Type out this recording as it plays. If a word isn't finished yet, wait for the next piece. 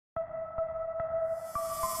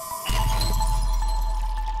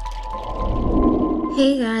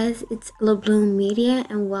Hey guys, it's LeBloom Media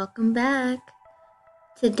and welcome back.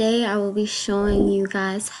 Today I will be showing you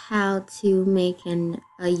guys how to make a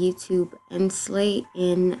YouTube end slate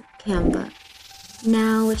in Canva.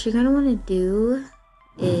 Now what you're going to want to do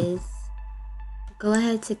is go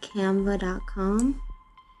ahead to canva.com,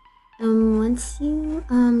 and once you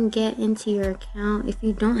get into your account, if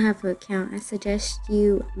you don't have an account, I suggest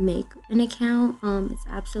you make an account. It's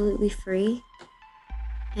absolutely free.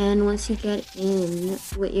 And once you get in,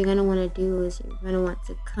 what you're going to want to do is you're going to want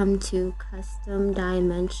to come to custom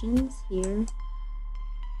dimensions here.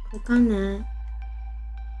 Click on that.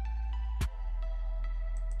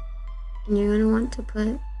 And you're going to want to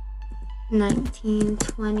put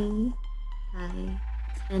 1920 by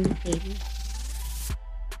 1080.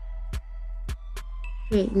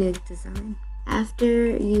 Create new design.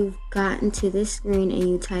 After you've gotten to this screen and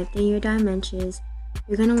you typed in your dimensions,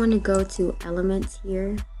 you're going to want to go to elements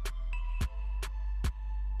here.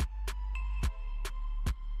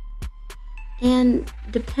 And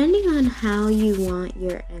depending on how you want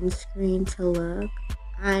your end screen to look,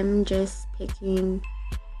 I'm just picking,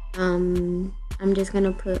 I'm just going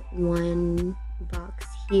to put one box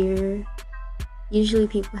here. Usually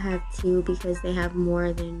people have two because they have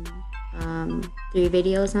more than 3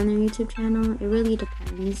 videos on their YouTube channel. It really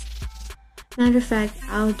depends. Matter of fact,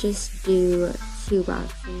 I'll just do 2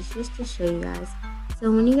 boxes just to show you guys.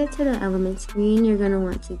 So when you get to the element screen, you're going to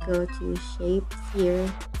want to go to shapes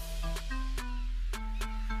here.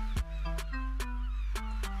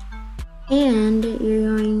 And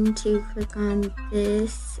you're going to click on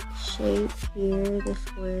this shape here, the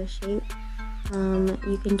square shape.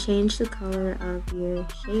 You can change the color of your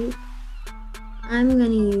shape. I'm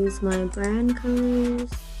going to use my brand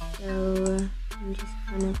colors, so I'm just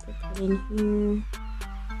going to put that in here.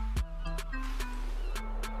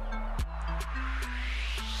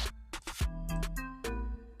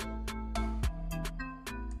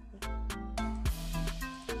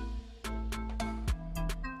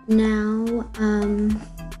 Now,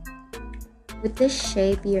 with this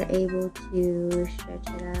shape, you're able to stretch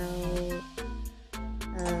it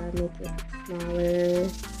out, make it smaller.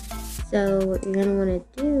 So what you're gonna want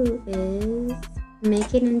to do is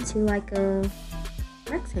make it into like a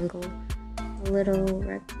rectangle, a little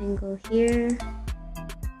rectangle here,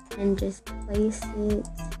 and just place it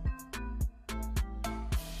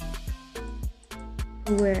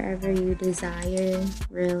wherever you desire,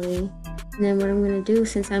 really. And then what I'm going to do,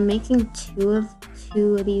 since I'm making two of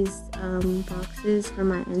these boxes for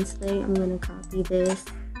my end slate, I'm going to copy this.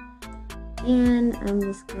 And I'm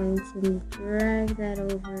just going to drag that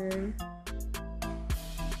over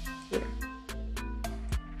here.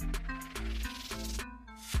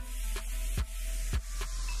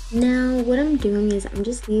 Now what I'm doing is I'm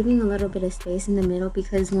just leaving a little bit of space in the middle,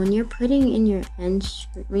 because when you're putting in your end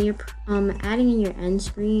when you're adding in your end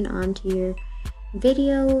screen onto your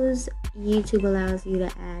videos, YouTube allows you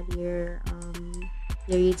to add your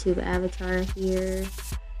YouTube avatar here.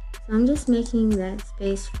 So I'm just making that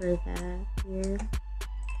space for that here.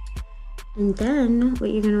 And then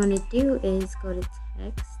what you're going to want to do is go to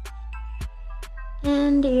text,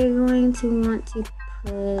 and you're going to want to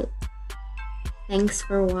put thanks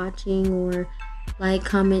for watching, or like,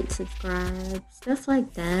 comment, subscribe, stuff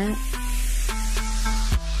like that.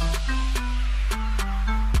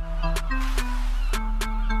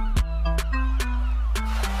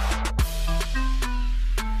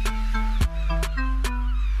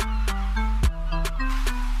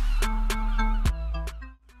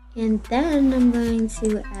 And then I'm going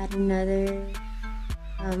to add another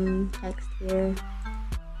text here,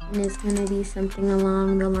 and it's going to be something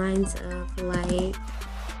along the lines of like,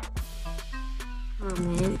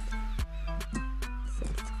 comment,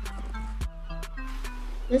 subscribe.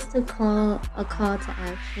 Just a call to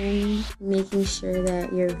action, making sure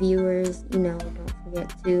that your viewers, don't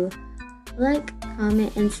forget to like,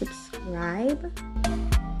 comment, and subscribe.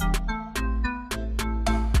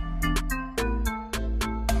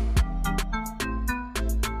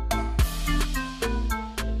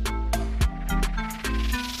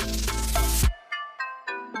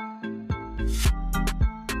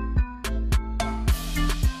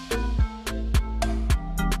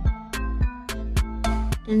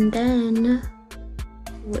 And then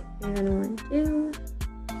what you're gonna want to do,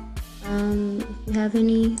 if you have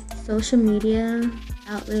any social media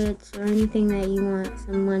outlets or anything that you want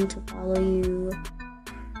someone to follow you,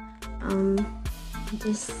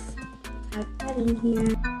 just type that in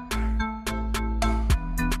here.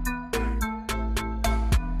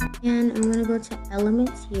 And I'm gonna go to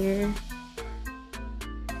elements here,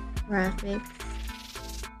 graphics,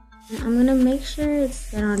 and I'm gonna make sure it's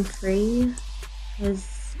set on free.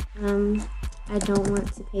 because I don't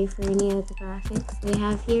want to pay for any of the graphics they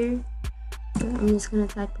have here. So I'm just gonna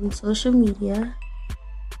type in social media.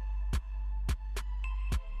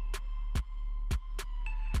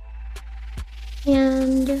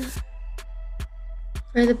 And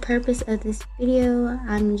for the purpose of this video,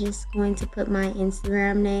 I'm just going to put my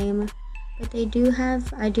Instagram name. But they have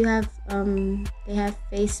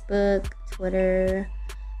Facebook, Twitter.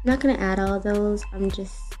 I'm not gonna add all those. I'm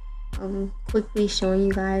just quickly showing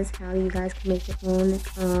you guys how you guys can make your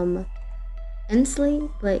own end slate.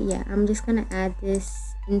 But yeah, I'm just gonna add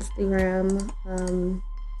this Instagram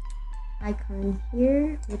icon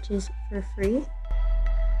here, which is for free.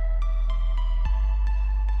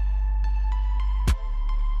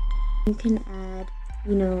 You can add,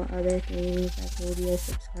 you know, other things like maybe a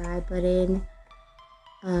subscribe button.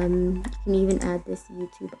 You can even add this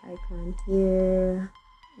YouTube icon here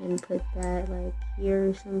and put that like here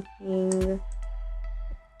or something.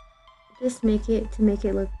 Just make it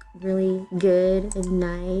look really good and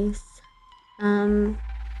nice.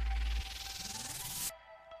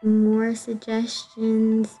 More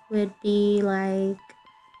suggestions would be like,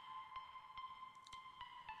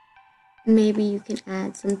 maybe you can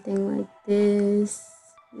add something like this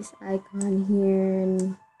icon here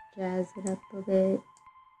and jazz it up a bit.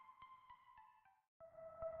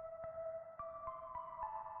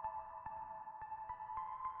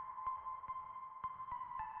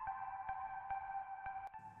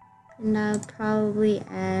 And I'll probably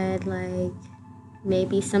add like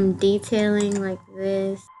maybe some detailing like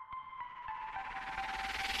this.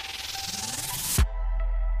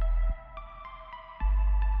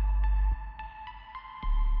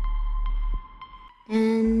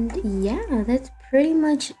 And yeah, that's pretty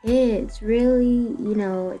much it. It's really, you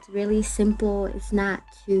know, it's really simple. It's not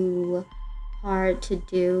too hard to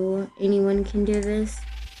do. Anyone can do this.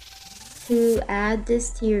 To add this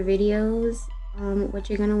to your videos, what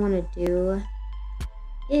you're gonna want to do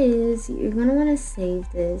is you're gonna want to save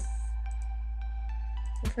this.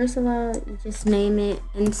 So first of all, you just name it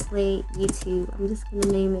End Slate YouTube. I'm just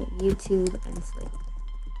gonna name it YouTube End Slate.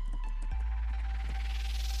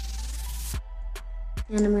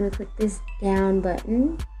 And I'm gonna click this down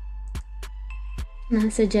button. And I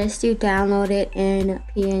suggest you download it in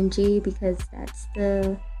PNG because that's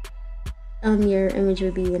the your image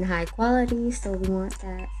would be in high quality, so we want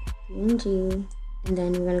that PNG. And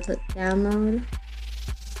then we're gonna click download,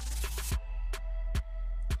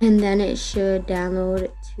 and then it should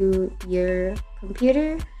download to your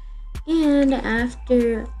computer. And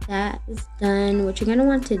after that is done, what you're gonna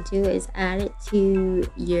want to do is add it to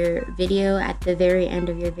your video at the very end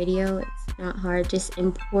of your video. It's not hard, just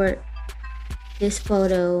import this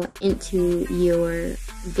photo into your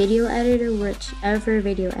video editor, whichever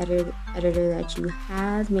video editor that you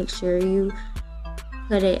have. Make sure you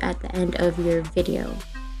put it at the end of your video.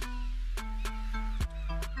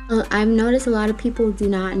 I've noticed a lot of people do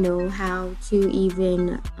not know how to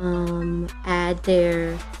even add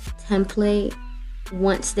their template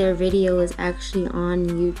once their video is actually on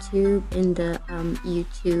YouTube in the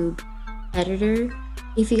YouTube editor.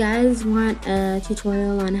 If you guys want a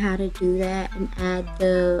tutorial on how to do that and add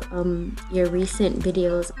the your recent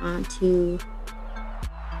videos onto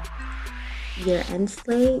your end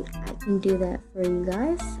slate, I can do that for you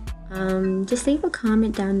guys. Just leave a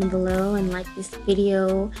comment down below and like this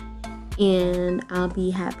video, and I'll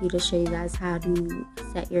be happy to show you guys how to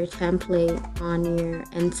set your template on your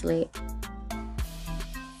end slate.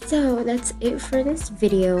 So that's it for this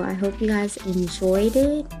video. I hope you guys enjoyed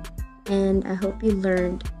it, and I hope you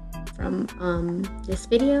learned from this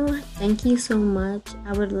video. Thank you so much.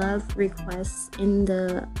 I would love requests in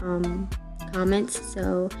the comments,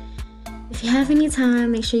 so if you have any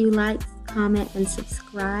time, make sure you like, comment, and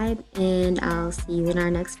subscribe, and I'll see you in our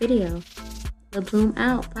next video. LeBloom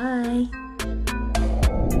out. Bye.